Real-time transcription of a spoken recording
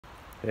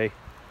Hey,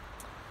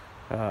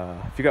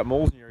 if you got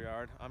moles in your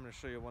yard, I'm going to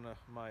show you one of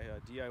my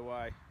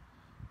DIY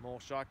mole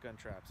shotgun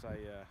traps. I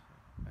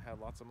had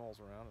lots of moles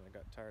around and I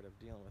got tired of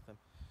dealing with them.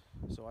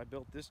 So I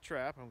built this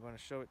trap. I'm going to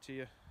show it to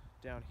you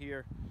down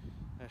here.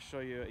 I'll show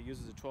you, it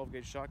uses a 12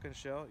 gauge shotgun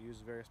shell. It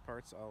uses various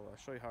parts. I'll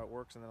show you how it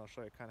works, and then I'll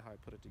show you kind of how I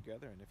put it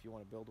together. And if you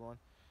want to build one,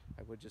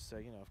 I would just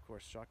say, you know, of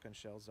course, shotgun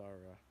shells are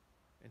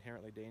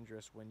inherently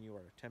dangerous when you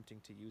are attempting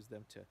to use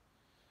them to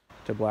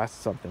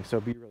blast something, so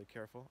be really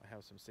careful. I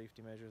have some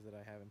safety measures that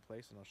I have in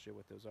place, and I'll show you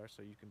what those are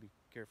so you can be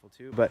careful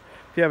too. But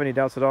if you have any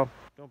doubts at all,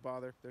 don't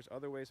bother. There's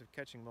other ways of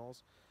catching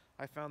moles.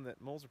 I found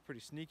that moles are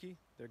pretty sneaky.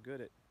 They're good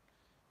at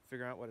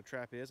figuring out what a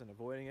trap is and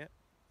avoiding it,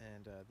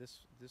 and this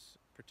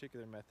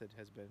particular method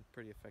has been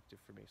pretty effective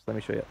for me. So let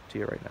me show you to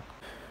you right now.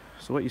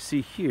 So what you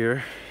see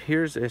here,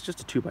 it's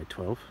just a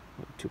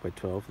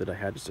 2x12 that I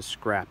had, just a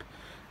scrap,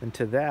 and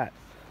to that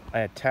I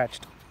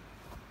attached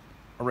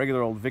a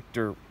regular old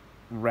Victor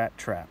rat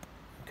trap.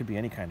 It could be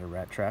any kind of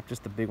rat trap,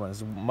 just the big one.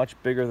 It's much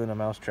bigger than a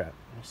mouse trap.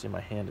 You see my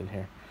hand in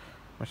here.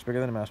 Much bigger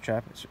than a mouse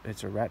trap.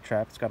 It's a rat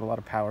trap. It's got a lot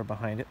of power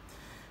behind it.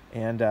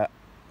 And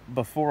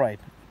before I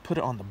put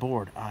it on the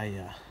board,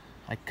 I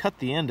cut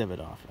the end of it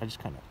off. I just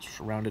kind of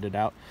rounded it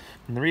out.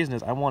 And the reason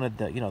is I wanted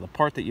the, the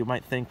part that you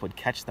might think would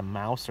catch the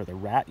mouse or the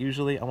rat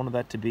usually, I wanted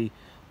that to be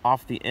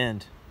off the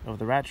end of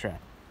the rat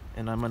trap.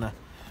 And I'll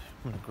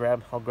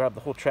grab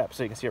the whole trap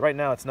so you can see it. Right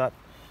now it's not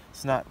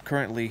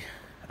currently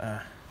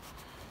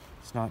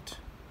it's not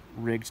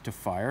rigged to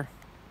fire.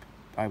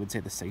 I would say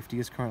the safety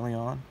is currently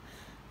on.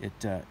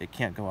 It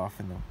can't go off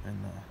in the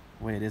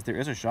way it is. There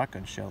is a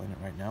shotgun shell in it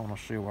right now, and I'll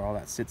show you where all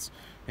that sits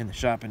in the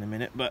shop in a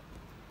minute. But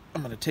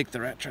I'm going to take the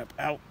rat trap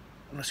out.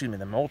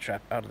 The mole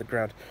trap out of the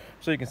ground,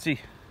 so you can see.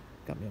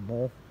 Got me a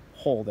mole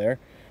hole there.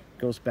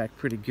 Goes back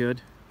pretty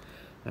good.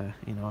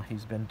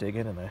 He's been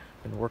digging, and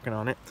I've been working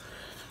on it.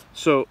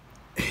 So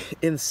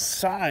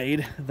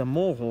inside the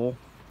mole hole,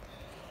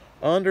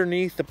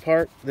 underneath the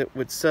part that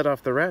would set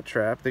off the rat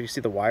trap, there you see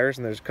the wires,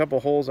 and there's a couple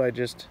holes I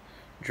just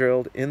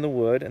drilled in the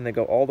wood, and they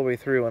go all the way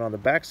through. And on the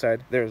back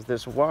side, there's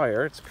this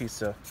wire. It's a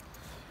piece of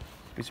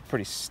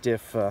pretty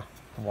stiff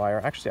wire.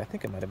 Actually, I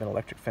think it might have been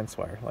electric fence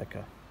wire, like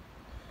a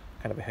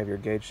kind of a heavier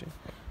gauge.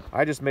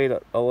 I just made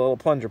a little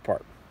plunger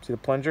part. See the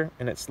plunger?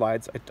 And it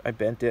slides. I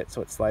bent it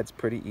so it slides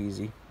pretty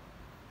easy.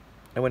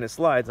 And when it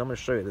slides, I'm going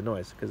to show you the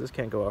noise because this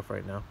can't go off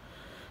right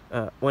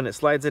now. When it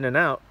slides in and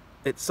out,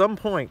 at some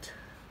point,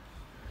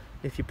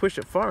 if you push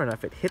it far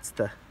enough, it hits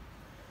the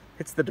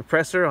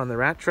depressor on the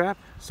rat trap.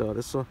 So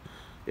this will,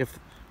 if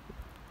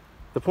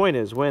the point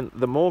is, when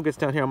the mole gets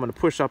down here, I'm going to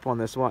push up on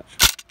this. Watch.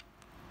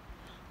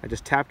 I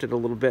just tapped it a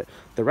little bit.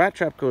 The rat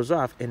trap goes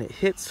off, and it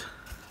hits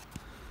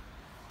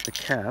the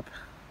cap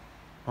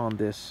on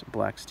this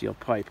black steel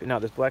pipe. Now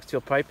this black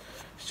steel pipe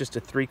is just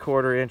a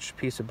 3/4 inch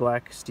piece of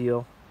black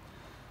steel,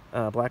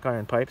 black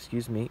iron pipe,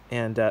 excuse me,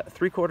 and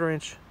 3/4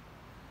 inch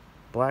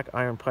black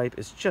iron pipe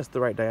is just the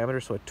right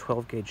diameter, so a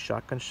 12 gauge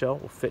shotgun shell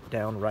will fit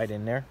down right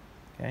in there.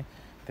 Okay,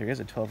 there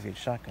is a 12 gauge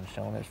shotgun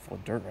shell, and it's full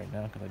of dirt right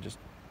now because I just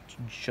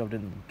shoved it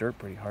in the dirt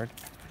pretty hard.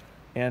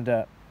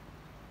 And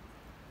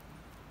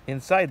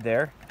inside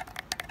there,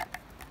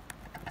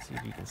 let's see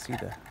if you can see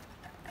the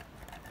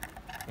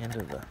end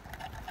of the.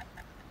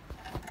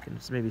 You can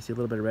maybe see a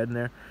little bit of red in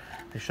there.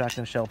 The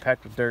shotgun shell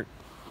packed with dirt.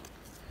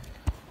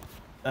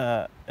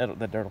 The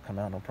dirt will come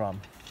out, no problem.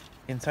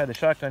 Inside the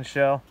shotgun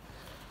shell,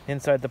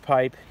 inside the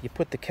pipe, you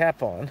put the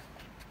cap on,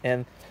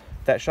 and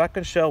that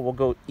shotgun shell will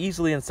go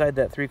easily inside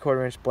that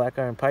 3/4 inch black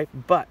iron pipe,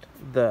 but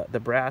the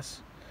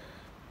brass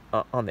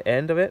on the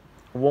end of it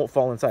won't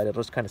fall inside.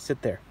 It'll just kind of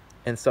sit there.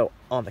 And so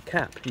on the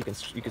cap, you can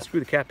screw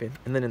the cap in,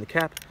 and then in the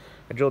cap,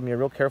 I drilled me a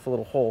real careful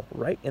little hole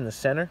right in the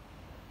center,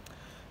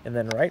 and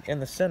then right in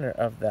the center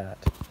of that,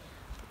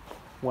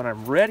 when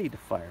I'm ready to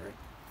fire it,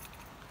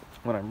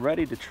 when I'm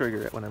ready to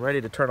trigger it, when I'm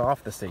ready to turn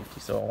off the safety,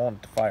 so I want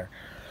it to fire.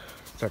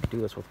 It's hard to do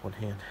this with one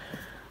hand.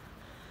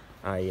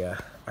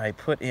 I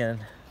put in,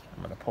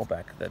 I'm going to pull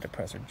back the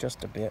depressor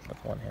just a bit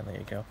with one hand, there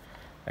you go.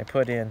 I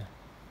put in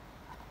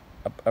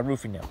a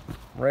roofing nail,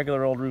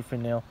 regular old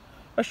roofing nail,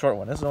 a short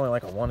one. This is only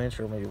like a 1 inch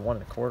or maybe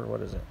 1 1/4,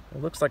 what is it?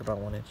 It looks like about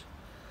 1 inch,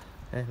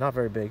 not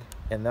very big.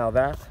 And now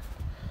that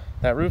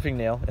roofing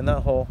nail in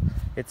that hole,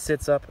 it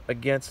sits up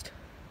against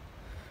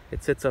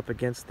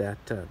that,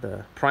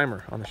 the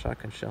primer on the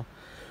shotgun shell.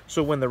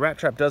 So when the rat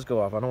trap does go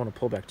off, I don't want to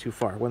pull back too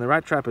far. When the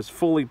rat trap is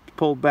fully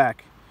pulled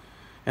back,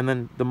 and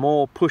then the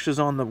mole pushes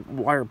on the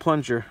wire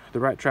plunger, the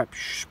rat trap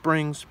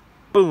springs,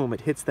 boom,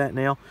 it hits that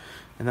nail,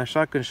 and that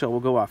shotgun shell will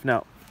go off.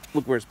 Now,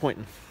 look where it's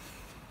pointing.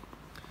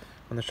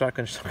 When the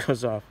shotgun shell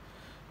goes off,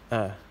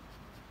 the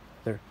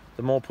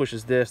mole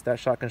pushes this, that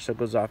shotgun shell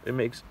goes off. It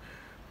makes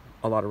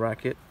a lot of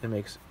racket. It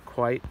makes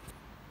quite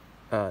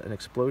an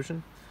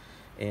explosion,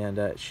 and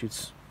it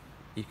shoots.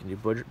 You can do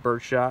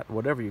bird shot,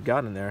 whatever you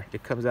got in there,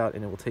 it comes out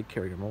and it will take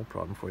care of your mole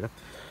problem for you.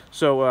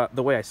 So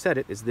the way I set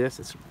it is this.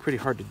 It's pretty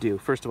hard to do.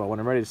 First of all, when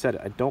I'm ready to set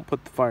it, I don't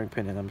put the firing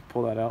pin in. I'm going to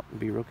pull that out and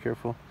be real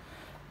careful.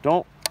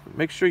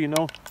 Make sure you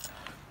know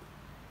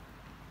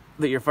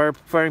that your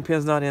firing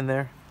pin's not in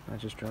there. I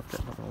just dropped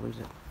it. I'm not going to lose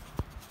it.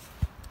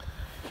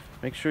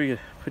 make sure you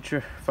put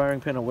your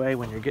firing pin away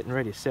when you're getting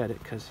ready to set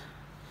it, because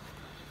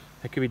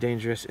that could be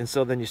dangerous. And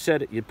so then you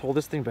set it, you pull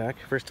this thing back.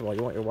 First of all,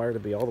 you want your wire to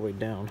be all the way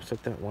down.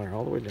 Set that wire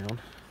all the way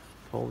down.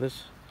 Pull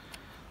this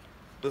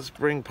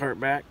spring part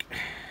back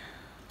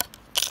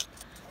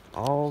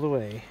all the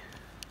way.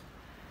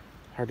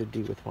 Hard to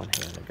do with one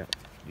hand. I got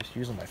just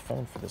using my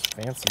phone for this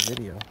fancy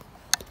video.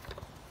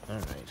 All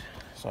right,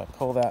 so I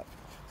pull that.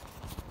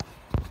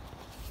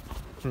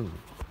 I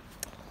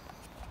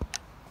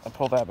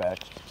pull that back.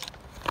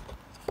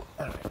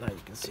 All right, now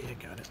you can see I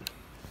got it.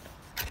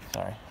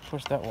 Sorry,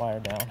 push that wire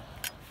down.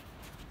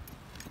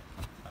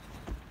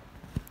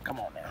 Come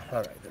on now. All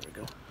right, there we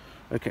go.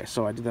 Okay,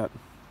 so I did that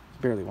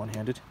barely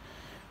one-handed.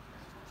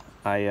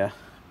 I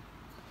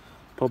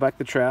pull back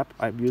the trap.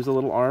 I use a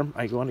little arm.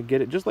 I want to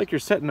get it just like you're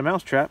setting a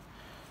mouse trap.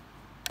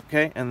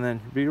 Okay, and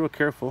then be real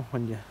careful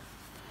when you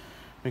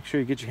make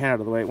sure you get your hand out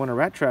of the way. When a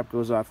rat trap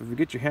goes off, if you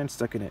get your hand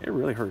stuck in it, it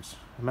really hurts.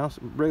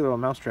 Regular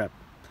mouse trap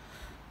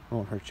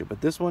won't hurt you,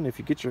 but this one, if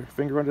you get your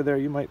finger under there,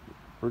 you might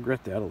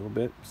regret that a little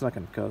bit. It's not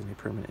going to cause any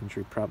permanent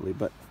injury probably,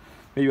 but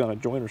maybe on a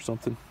joint or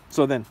something.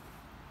 So then,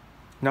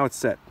 now it's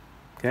set.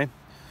 Okay,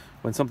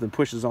 when something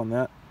pushes on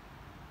that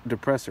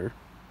depressor,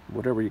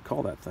 whatever you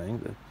call that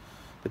thing,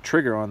 the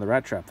trigger on the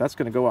rat trap, that's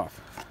going to go off.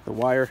 The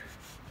wire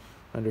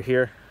under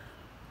here,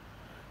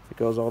 it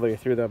goes all the way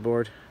through that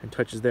board and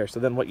touches there. So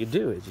then what you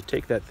do is you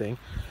take that thing,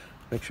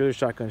 make sure there's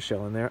shotgun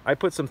shell in there. I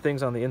put some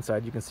things on the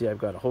inside. You can see I've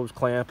got a hose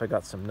clamp, I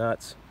got some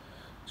nuts,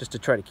 just to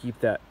try to keep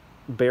that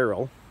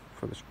barrel,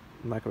 for the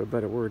lack of a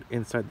better word,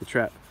 inside the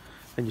trap.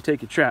 Then you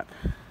take your trap,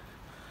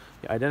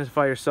 you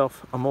identify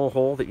yourself a mole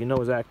hole that you know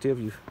is active.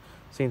 You've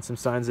seen some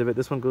signs of it.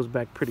 This one goes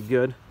back pretty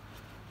good.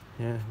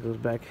 Yeah, it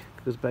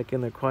goes back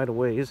in there quite a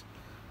ways.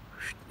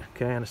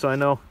 Okay, and so I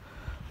know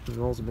the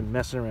moles have been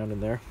messing around in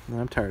there, and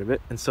I'm tired of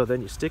it. And so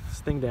then you stick this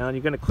thing down.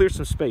 You're going to clear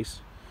some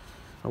space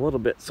a little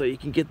bit so you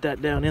can get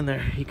that down in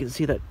there. You can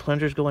see that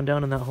plunger's going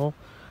down in that hole,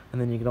 and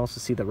then you can also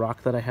see the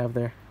rock that I have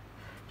there.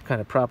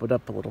 Kind of prop it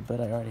up a little bit.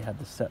 I already had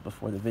this set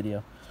before the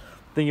video.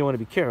 Thing you want to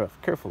be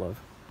careful of,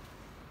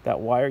 that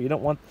wire. You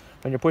don't want,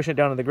 when you're pushing it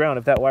down on the ground,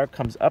 if that wire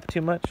comes up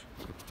too much,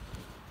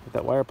 if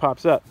that wire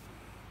pops up,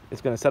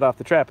 it's going to set off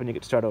the trap and you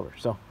get to start over.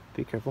 So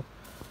be careful.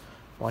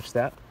 Watch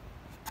that.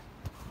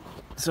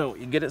 So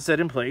you get it set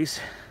in place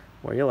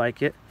where you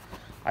like it.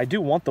 I do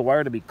want the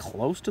wire to be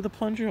close to the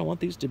plunger. I want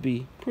these to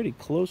be pretty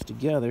close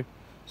together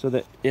so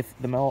that if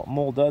the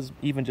mole does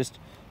even just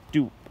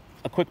do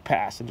a quick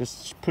pass and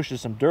just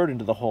pushes some dirt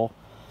into the hole,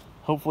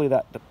 hopefully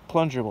the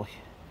plunger will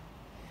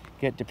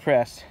get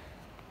depressed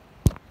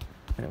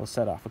and it will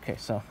set off. Okay,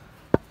 so,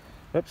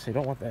 oops, you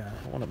don't want that.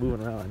 I don't want it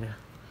moving around on you.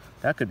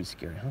 That could be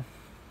scary, huh?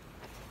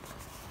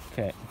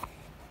 Okay,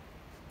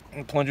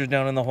 and plunger's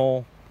down in the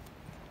hole.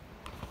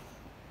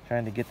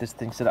 Trying to get this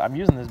thing set up. I'm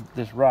using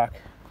this rock,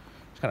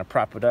 just kind of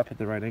prop it up at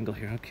the right angle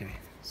here. Okay,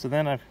 so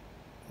then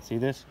see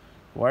this?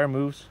 The wire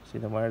moves. See,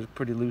 the wire's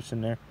pretty loose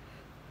in there.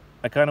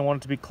 I kind of want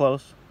it to be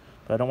close,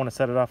 but I don't want to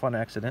set it off on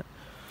accident.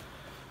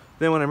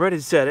 Then when I'm ready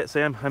to set it,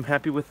 say I'm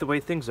happy with the way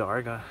things are.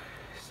 I got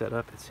it set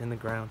up, it's in the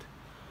ground.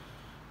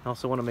 I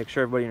also want to make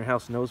sure everybody in your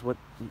house knows what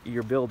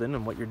you're building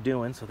and what you're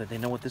doing so that they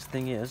know what this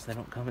thing is. They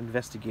don't come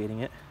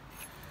investigating it.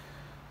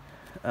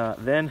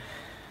 Then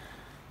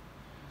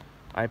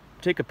I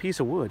take a piece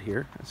of wood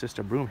here, it's just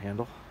a broom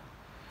handle,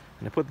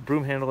 and I put the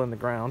broom handle in the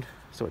ground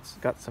so it's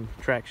got some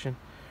traction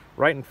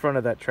right in front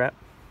of that trap.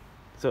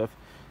 So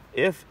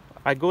if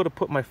I go to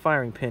put my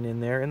firing pin in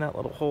there, in that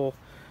little hole,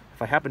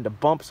 if I happen to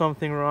bump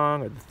something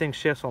wrong or the thing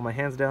shifts while my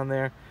hand's down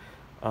there,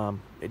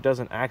 it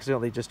doesn't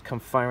accidentally just come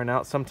firing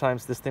out.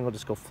 Sometimes this thing will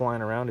just go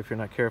flying around if you're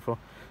not careful.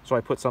 So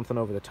I put something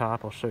over the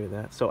top, I'll show you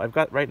that. So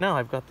right now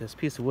I've got this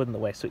piece of wood in the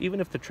way. So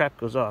even if the trap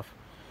goes off,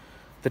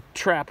 the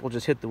trap will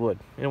just hit the wood.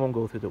 It won't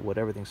go through the wood,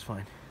 everything's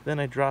fine. Then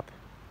I drop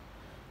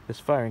this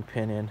firing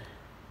pin in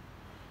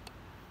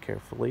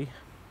carefully.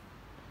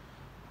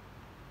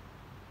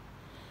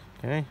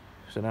 Okay,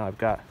 so now I've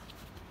got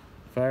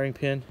firing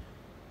pin,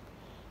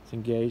 it's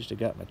engaged, I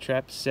got my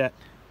trap set.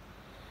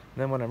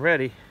 And then when I'm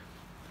ready,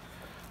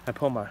 I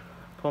pull my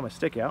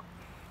stick out.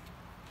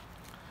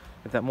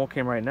 If that mole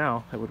came right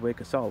now, it would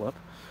wake us all up.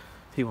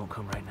 He won't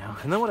come right now.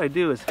 And then what I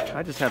do is,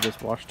 I just have this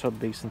wash tub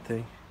basin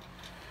thing.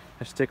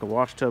 I stick a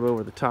wash tub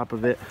over the top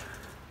of it.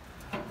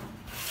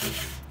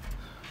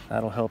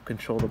 That'll help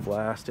control the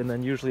blast. And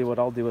then usually what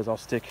I'll do is I'll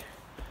stick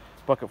a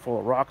bucket full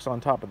of rocks on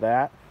top of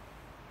that.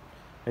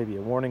 Maybe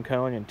a warning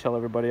cone and tell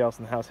everybody else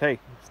in the house, hey,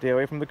 stay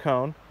away from the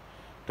cone.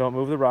 Don't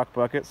move the rock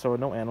bucket so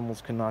no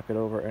animals can knock it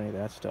over or any of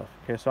that stuff.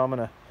 Okay, so I'm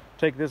gonna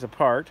take this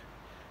apart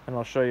and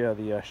I'll show you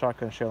the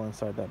shotgun shell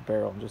inside that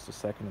barrel in just a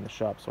second in the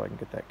shop so I can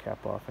get that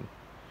cap off and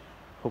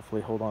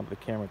hopefully hold on to the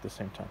camera at the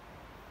same time.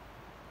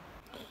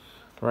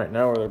 Right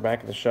now we're at the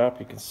back of the shop.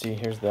 You can see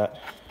here's that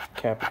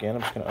cap again.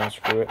 I'm just going to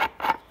unscrew it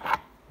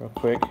real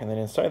quick. And then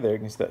inside there you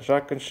can see that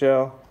shotgun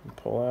shell. You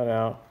pull that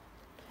out.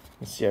 You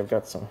can see I've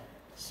got some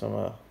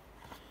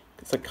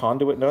it's like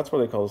conduit. No, that's what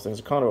they call those things.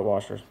 A conduit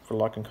washer for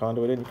locking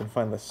conduit in. You can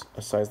find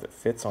a size that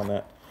fits on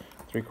that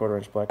 3/4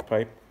 inch black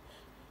pipe.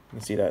 You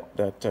can see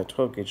that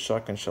 12 gauge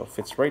shotgun shell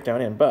fits right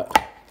down in, but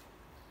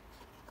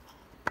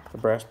the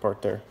brass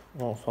part there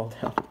won't fall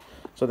down.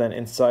 So then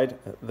inside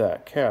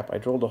that cap, I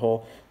drilled a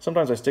hole.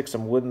 Sometimes I stick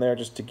some wood in there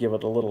just to give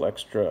it a little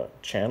extra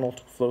channel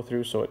to flow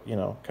through, so it, you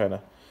know, kind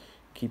of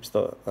keeps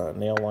the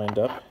nail lined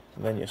up.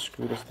 And then you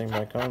screw this thing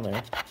back on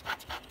there.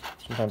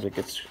 Sometimes it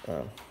gets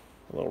a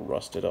little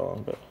rusted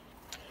on, but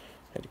I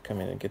had to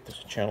come in and get this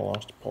channel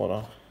off to pull it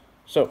off.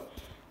 So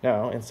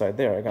now inside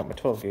there, I got my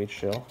 12 gauge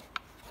shell,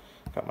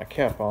 got my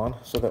cap on,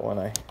 so that when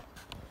I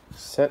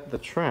set the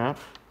trap,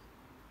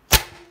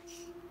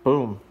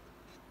 boom,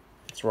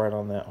 it's right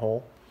on that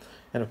hole.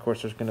 And of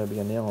course there's going to be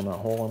a nail in that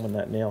hole, and when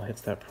that nail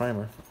hits that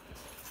primer,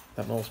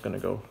 that mole's going to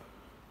go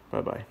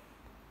bye-bye.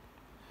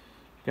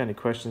 If you got any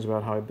questions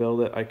about how I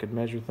build it, I could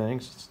measure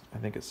things. I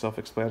think it's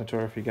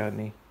self-explanatory. If you got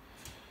any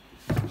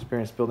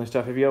experience building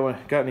stuff, if you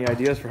got any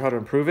ideas for how to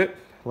improve it,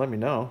 let me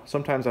know.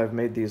 Sometimes I've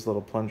made these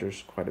little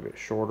plungers quite a bit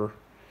shorter.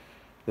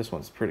 This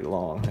one's pretty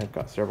long. I've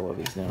got several of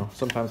these now.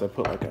 Sometimes I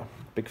put like a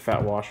big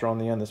fat washer on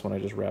the end. This one I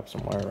just wrap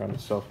some wire around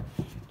itself.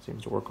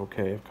 Seems to work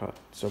okay. I've caught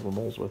several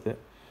moles with it.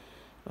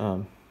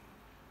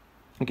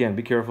 Again,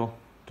 be careful.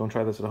 Don't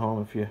try this at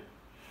home if you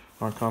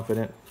aren't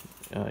confident.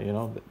 You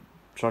know,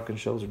 shotgun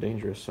shells are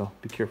dangerous, so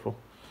be careful.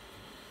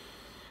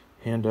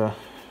 And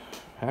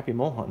happy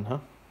mole hunting, huh?